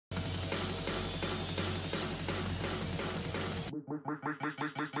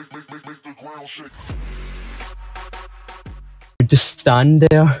You just stand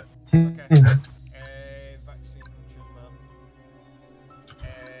there. Okay. Vaccine choose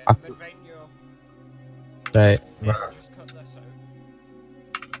invite you. Right. Just cut this out.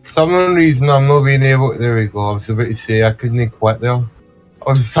 For some reason I'm not being able to, there we go, I was about to say I couldn't quit there.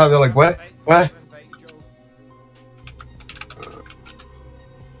 I was sat there like, what? What?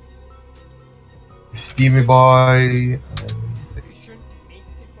 Steamy boy.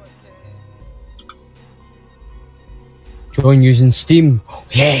 Join using Steam.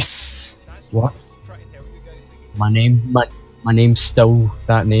 Yes. What? My name's still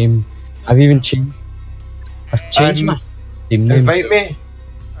that name. I've even changed. I've changed my Steam name. Invite me.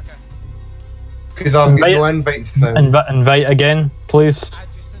 Because I'll get no invites found. Invite again, please. I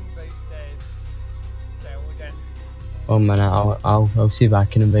just invite Del again. Oh man, I'll see if I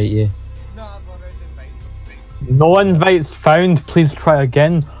can invite you. No, I've already invited. No invites found. Please try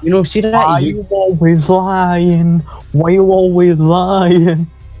again. You know, see that? Why you always lying? Why you always lying?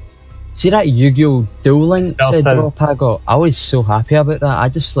 See that Yu-Gi-Oh! Duel Links drop I got? I was so happy about that. I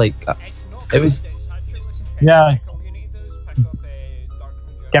just like it was. Yeah.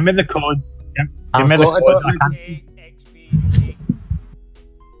 Give me the code. Give me the code. I can't.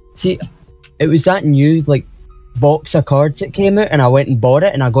 See, it was that new like box of cards that came out, and I went and bought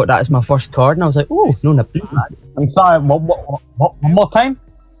it, and I got that as my first card, and I was like, oh, no, no. I'm sorry. What? One more time.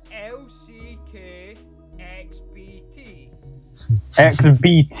 LCKXBT.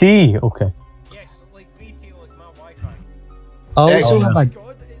 XBT. Okay. Yes, like BT, like my Wi-Fi. I also have a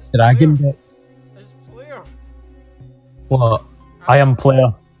dragon deck. It's player. What? I am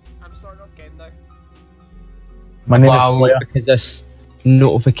player. I'm starting up game now. My name is player. Because this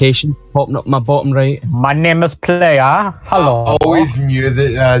notification popping up my bottom right. My name is player. Hello. I always knew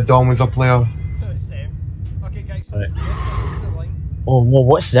that Dom was a player. Same. Okay, guys. Right. Let's go to the line. Oh, well,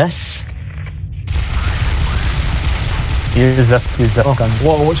 what's this? Use this gun.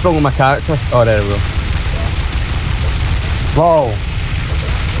 Whoa, what's wrong with my character? Oh, there we go. Whoa.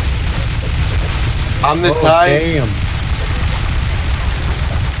 I'm the type. Damn.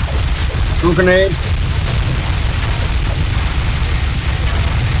 Blue grenade.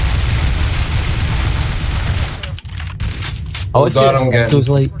 Oh, it's God, I'm getting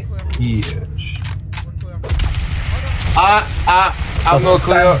like. Yes. I'm not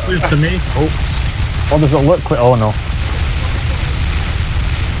clear. Close to me. Oh. What does it look like? Oh no.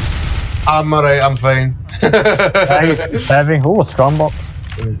 I'm alright, I'm fine. Heavy. Oh, a strong box.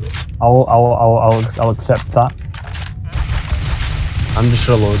 I'll accept that. I'm just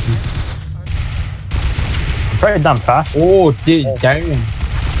reloading. Pretty damn fast. Oh, dude, damn.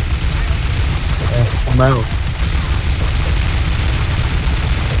 I'm out.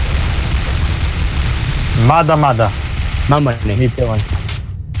 Mada. My money. Need killing.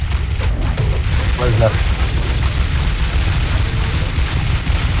 What is that?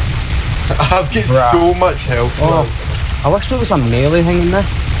 I've got so much health. Oh, I wish there was a melee thing in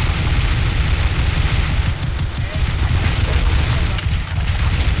this.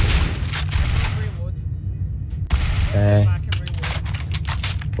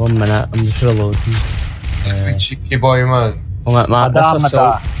 One minute, I'm just reloading. It's a cheeky boy, man. Oh, this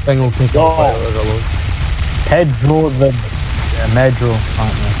assault thing will take a while to reload. Pedro the Medro,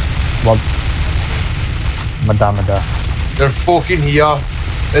 aren't they? What? Mada. They're fucking here,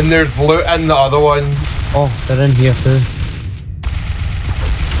 and there's loot in the other one. Oh, they're in here too.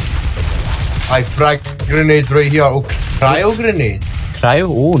 I frag grenades right here. Oh, cryo grenade. Cryo?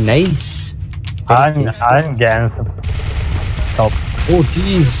 Oh, nice. I'm getting some help. Oh,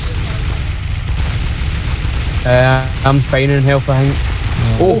 jeez. I'm fine in health, I think.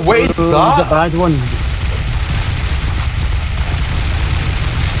 Oh, wait, that? that? A bad one.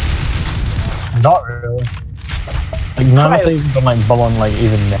 Not really. Like none of things are like balloon like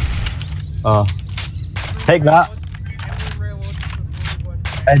even me. Oh. Take that.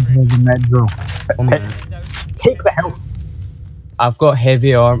 Pedro the Medro. Take the help. I've got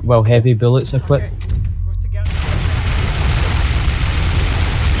heavy heavy bullets equipped.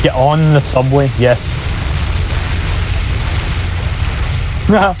 Get on the subway, yes.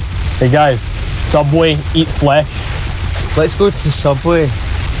 Hey guys, subway, eat flesh. Let's go to the subway.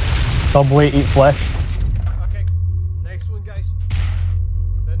 Subway, eat flesh. Okay, next one, guys.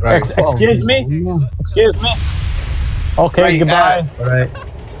 Right. Excuse me? Excuse me? Okay, right, goodbye. Alright.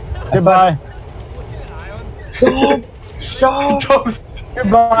 Goodbye. Stop!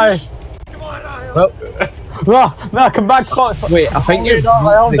 Goodbye. Come on, Ion. Well, No, come back. wait, I think you're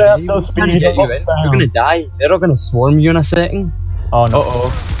not there. No speed. You're gonna die. They're all gonna swarm you in a second. Oh no.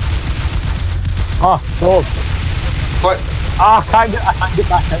 Uh-oh. Oh, What? Ah, I can't get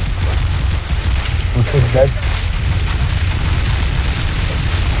back in. I'm so dead.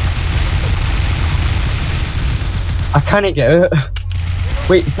 I can't get out.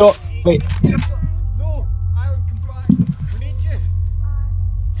 Wait, don't. Wait. No! Ion, come back! We need you!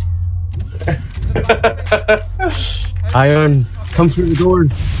 Ion, come through the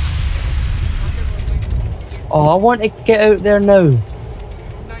doors. Oh, I want to get out there now. Now you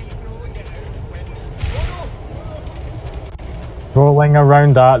can only get out when... Rolling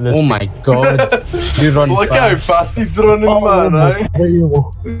around at this. Oh my god. You run Look fast. how fast he's running, man, right?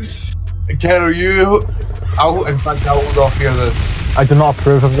 Kero, you... in fact, I'll hold off here then. I do not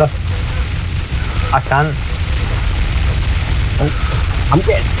approve of this. I can't. I'm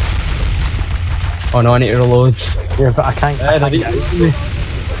getting... Oh no, I need to reload. Yeah, but I can't get out.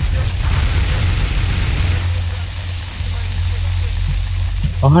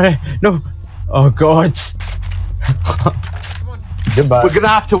 Oh no! Oh god! Goodbye. We're gonna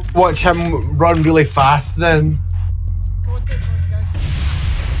have to watch him run really fast then. Come on, take one,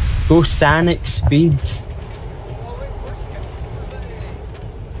 guys. Go Sonic speed. Oh wait, where's Kip?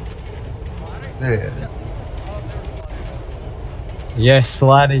 There he is. Yes,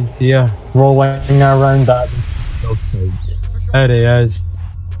 Larry's here. Rolling around at this. There he is.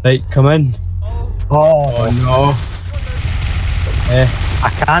 Right, come in. Oh, no. I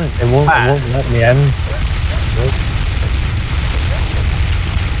can't. It won't let me in.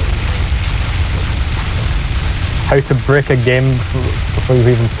 How to break a game before you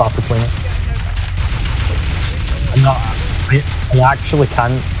even started playing it. I'm not. I actually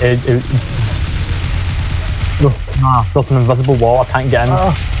can't. Nah, there's an invisible wall. I can't get in.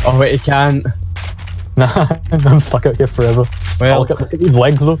 Oh wait, he can't. Nah, I'm stuck out here forever. Well, look at these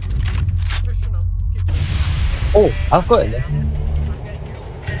legs though. Pushing up. Keep oh, I've got this.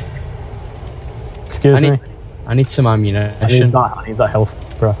 Excuse me. I need some I ammunition. need that health,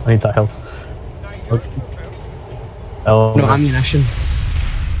 bro. I need that health. Oh, No ammunition.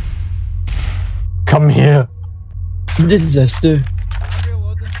 come here. What does this do? I'm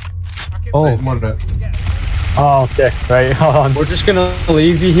reloading. Oh. Right, one minute. Oh, okay, right. Hold on. We're just gonna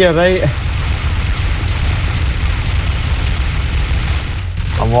leave you here, right?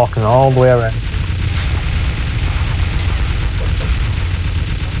 I'm walking all the way around.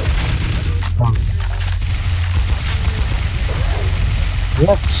 You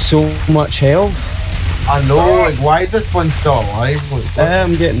have so much health. I know, like, why is this one still alive? Like, what?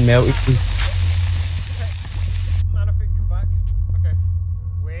 I'm getting melted. Manafade, come back. Okay.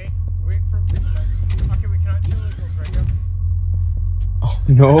 Wait for him to come back. Okay, we can actually go quicker. Oh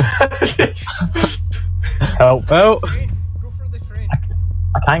no. Help. Well, Train, go for the train.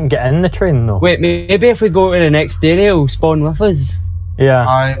 I can't get in the train though. wait, maybe if we go to the next area, it'll spawn with us. Yeah.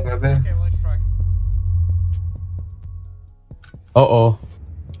 Aye, maybe. Okay, let's try. Uh-oh.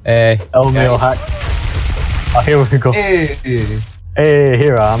 Elmeal hack. Oh, here we go. Hey. Hey,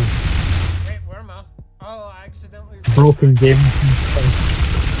 here I am. Wait, where am I? Oh, I accidentally... Broken game.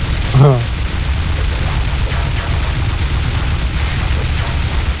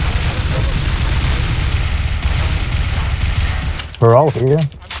 We're all here. I'm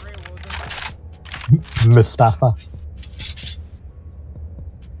reloading. Mustafa.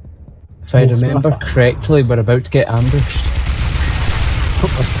 If I remember correctly, we're about to get ambushed.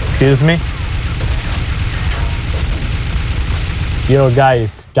 Excuse me. Yo,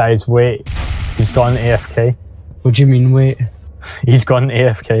 guys, wait. He's gone AFK. What do you mean, wait? He's gone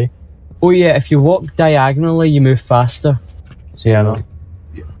AFK. Oh yeah, if you walk diagonally, you move faster. So Yeah, I know.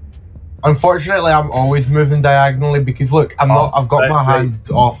 Unfortunately, I'm always moving diagonally because look, I've got my hands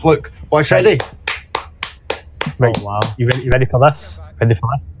off. Look, watch ready. Right, Oh, wow. You ready for this? Ready for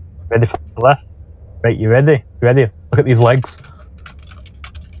this? Ready for this? Right, you ready? You ready? Look at these legs.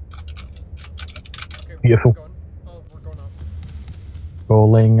 Okay, Beautiful. We're going. Oh, we're going up.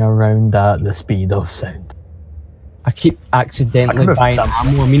 Rolling around at the speed of sound. I keep accidentally buying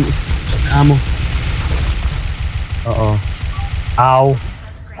ammo. I mean, ammo. Uh-oh. Ow.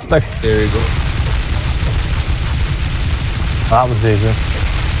 Look, There we go. that was easy.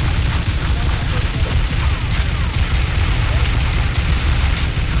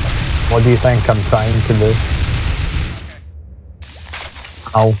 What do you think I'm trying to do?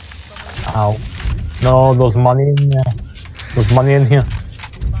 Ow. Ow. No, there's money in there. There's money in here.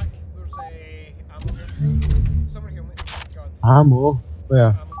 Back, there's a ammo here. Someone heal me. God. Ammo? Where?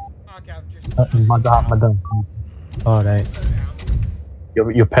 Ammo. Okay, I've just... Madam. Alright.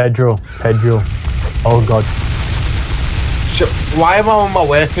 You're Pedro. Oh god. Why am I on my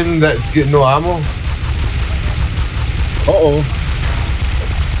weapon that's got no ammo? Uh-oh.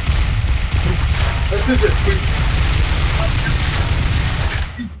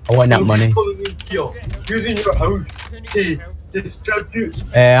 I want that money. Using your house to distribute.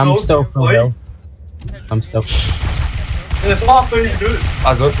 I'm still full health. I'm still.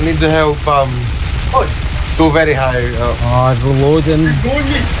 I don't need the health. So very high. Oh, reloading.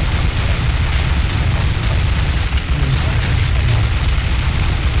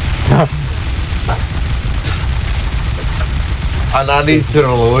 And I need to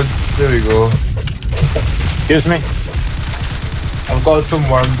reload. There we go. Excuse me. I've got some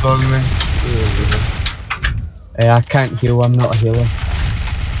worms on me. I can't heal. I'm not a healer.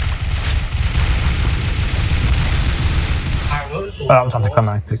 That was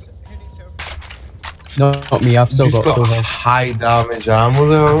anticlimactic. No, not me. I've still Just got got full health. high damage ammo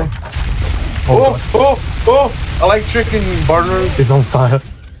though. Oh! Electric and burners. He's on fire.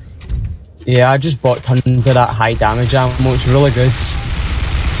 Yeah, I just bought tons of that high damage ammo. It's really good.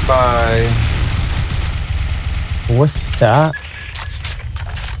 Bye. What's that?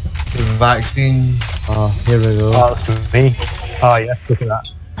 The vaccine. Oh, here we go. Oh, that's me. Oh yeah, look at that.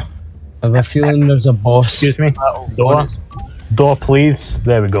 I have a feeling there's a boss. Excuse me. Door. Door, please.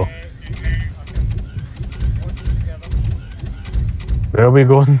 There we go. Where are we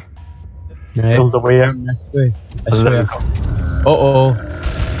going? Right. Build the way out. This way. This way. Uh-oh.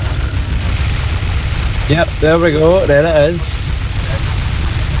 Yep, there we go. There it is.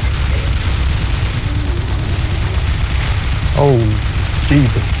 Oh,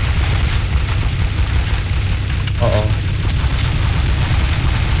 Jesus. Uh-oh.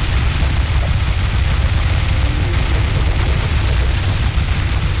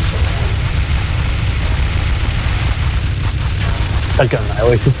 I got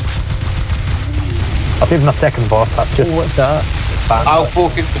annihilated. I'll give him a second boss. That's just. Oh, what's that? I'll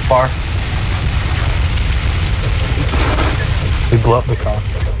focus the first. We blew up the car.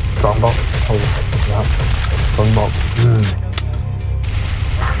 Strongbox. Oh, what's that? Strongbox.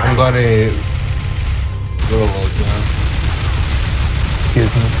 I'm gonna reload now.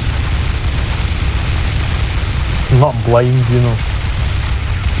 Excuse me. I'm not blind, you know.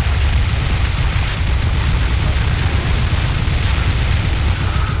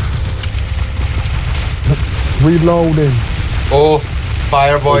 Reloading. Oh,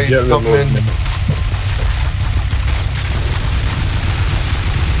 Fireboy's coming.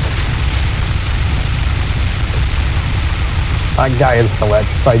 That guy is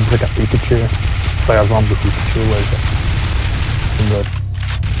electrified like a Pikachu. It's like a zombie Pikachu, like it.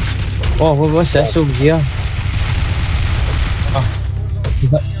 Oh, what's this over here?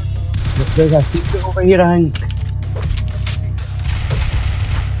 There's a secret over here, I think.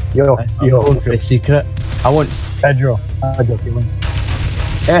 Yo, I'm going for the secret. I want Pedro. Pedro, feeling.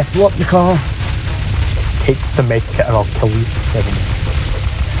 blow up the car. Take the med kit and I'll kill you.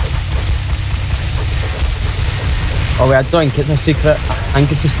 Oh wait, I don't think it's a secret. I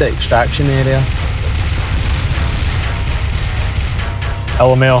think it's just the extraction area.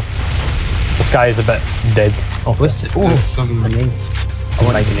 LMAO. This guy is a bit dead. Oh, what's it? Oh, grenades. I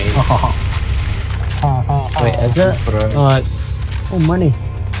want grenades. Wait, is it? Oh, it's... Oh, money.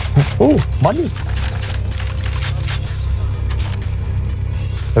 Oh, money.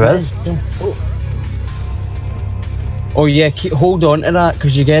 There is. Oh yeah, hold on to that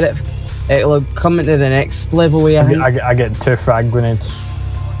because you get it. It'll come into the next level. I get 2 frag grenades.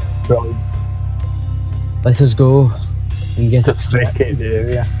 Let us go and get extracted the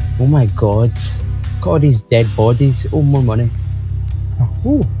area. Oh my god! Look at all these dead bodies. Oh, more money.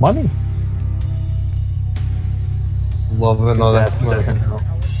 Oh, money. Loving all that money.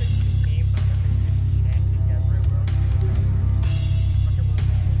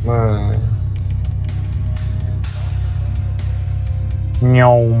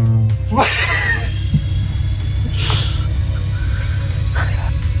 Nyom.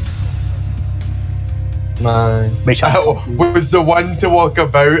 Man, I was the one to walk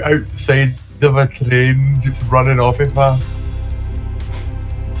about outside of a train, just running off it fast.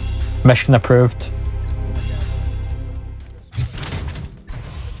 Mission approved.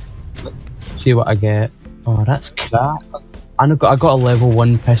 Let's see what I get. Oh, that's crap. I got a level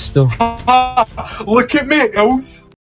 1 pistol. Look at me, else.